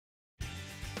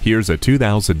Here's a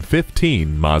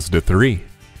 2015 Mazda 3.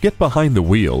 Get behind the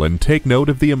wheel and take note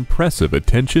of the impressive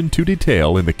attention to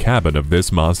detail in the cabin of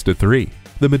this Mazda 3.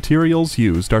 The materials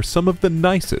used are some of the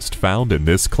nicest found in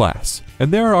this class,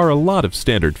 and there are a lot of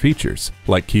standard features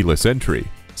like keyless entry,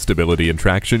 stability and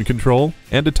traction control,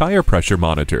 and a tire pressure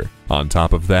monitor. On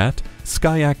top of that,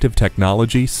 SKYACTIVA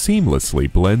technology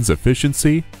seamlessly blends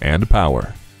efficiency and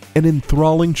power. An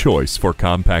enthralling choice for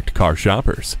compact car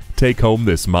shoppers. Take home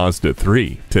this Mazda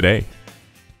 3 today.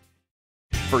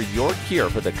 For your cure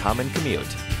for the common commute,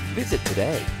 visit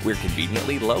today. We're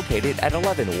conveniently located at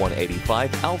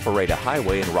 11185 Alpharetta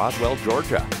Highway in Roswell,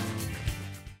 Georgia.